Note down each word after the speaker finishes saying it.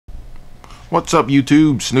What's up,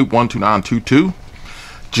 YouTube? Snoop12922.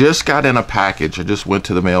 Just got in a package. I just went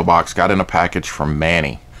to the mailbox, got in a package from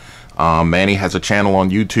Manny. Manny has a channel on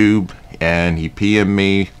YouTube, and he PM'd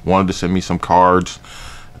me, wanted to send me some cards.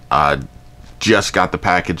 Just got the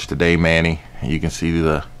package today, Manny. You can see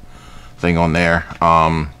the thing on there.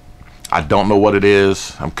 I don't know what it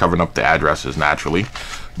is. I'm covering up the addresses naturally,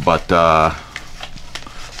 but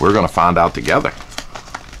we're gonna find out together.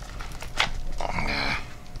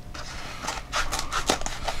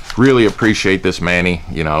 Really appreciate this, Manny.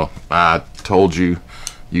 You know, I told you,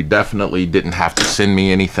 you definitely didn't have to send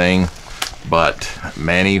me anything, but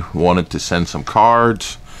Manny wanted to send some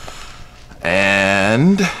cards,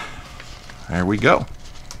 and there we go.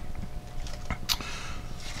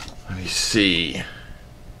 Let me see.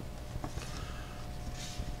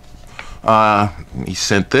 He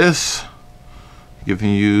sent this,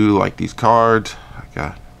 giving you like these cards. I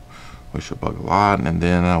got Wish a Bug a Lot, and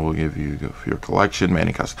then I will give you for your collection,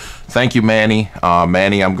 Manny Castillo. Thank you, Manny.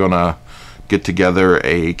 Manny, I'm gonna get together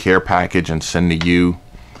a care package and send to you.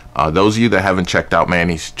 Those of you that haven't checked out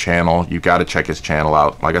Manny's channel, you got to check his channel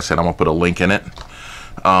out. Like I said, I'm gonna put a link in it.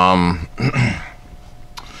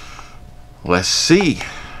 Let's see.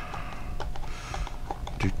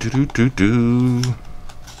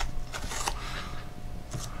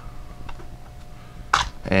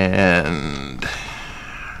 And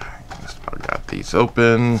I got these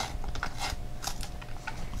open.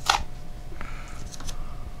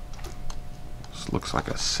 This looks like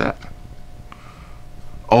a set.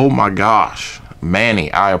 Oh my gosh,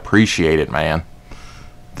 Manny, I appreciate it, man.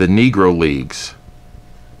 The Negro Leagues.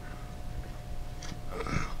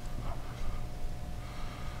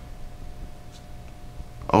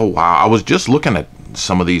 Oh wow, I was just looking at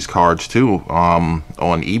some of these cards too, on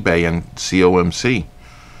eBay and COMC.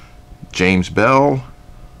 James Bell.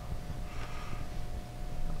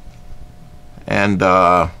 And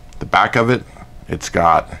the back of it, it's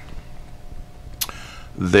got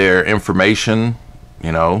their information,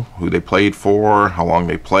 you know, who they played for, how long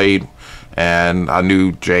they played. And I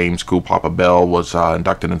knew James Cool Papa Bell was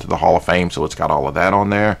inducted into the Hall of Fame, so it's got all of that on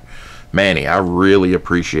there. Manny, I really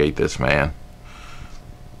appreciate this, man.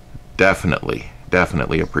 Definitely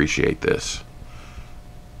appreciate this.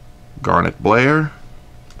 Garnet Blair,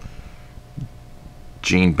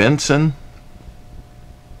 Gene Benson,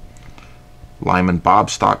 Lyman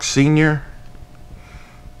Bobstock Sr.,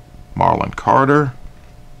 Marlon Carter,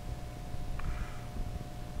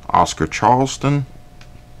 Oscar Charleston,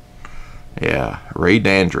 yeah, Ray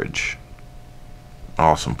Dandridge,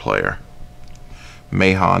 awesome player,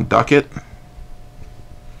 Mahon Duckett,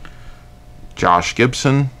 Josh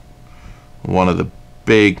Gibson, one of the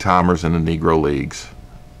big timers in the Negro Leagues.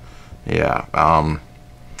 Yeah,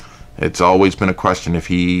 it's always been a question if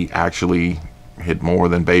he actually hit more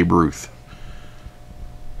than Babe Ruth.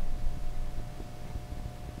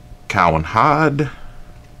 Cowan Hyde,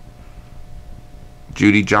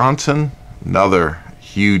 Judy Johnson, another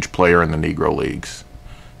huge player in the Negro Leagues.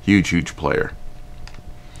 Huge player.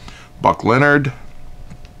 Buck Leonard,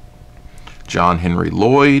 John Henry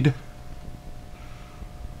Lloyd,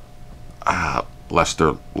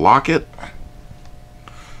 Lester Lockett,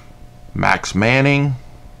 Max Manning,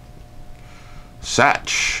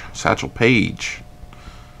 Satchel Paige,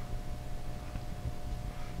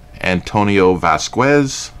 Antonio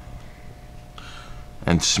Vasquez,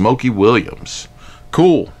 and Smokey Williams.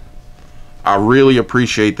 Cool. I really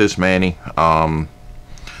appreciate this, Manny. I'm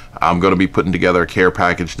going to be putting together a care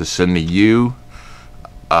package to send to you.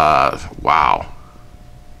 Wow.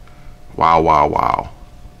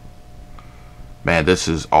 Man, this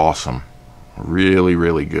is awesome.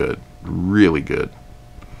 Really good. Really good.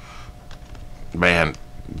 Man,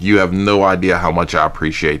 you have no idea how much I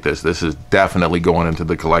appreciate this. This is definitely going into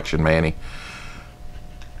the collection, Manny.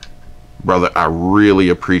 Brother, I really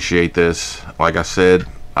appreciate this. Like I said,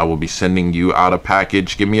 I will be sending you out a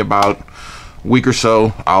package. Give me about a week or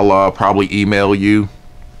so. I'll probably email you.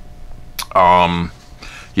 Yeah,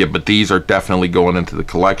 but these are definitely going into the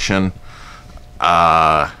collection.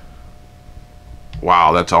 Wow,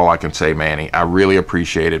 that's all I can say, Manny. I really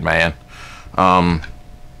appreciate it, man. I'm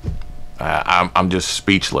just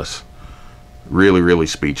speechless. Really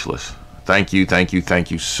speechless. Thank you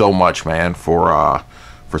so much, man, for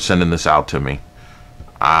sending this out to me.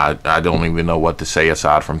 I don't even know what to say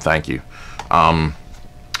aside from thank you.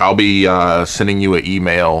 I'll be sending you an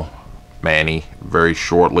email, Manny, very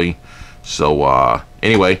shortly. So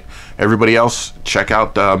anyway, everybody else, check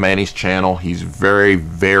out Manny's channel. He's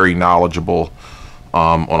very knowledgeable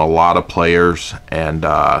on a lot of players, and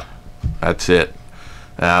that's it.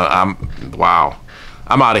 Wow,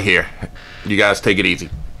 I'm out of here. You guys take it easy.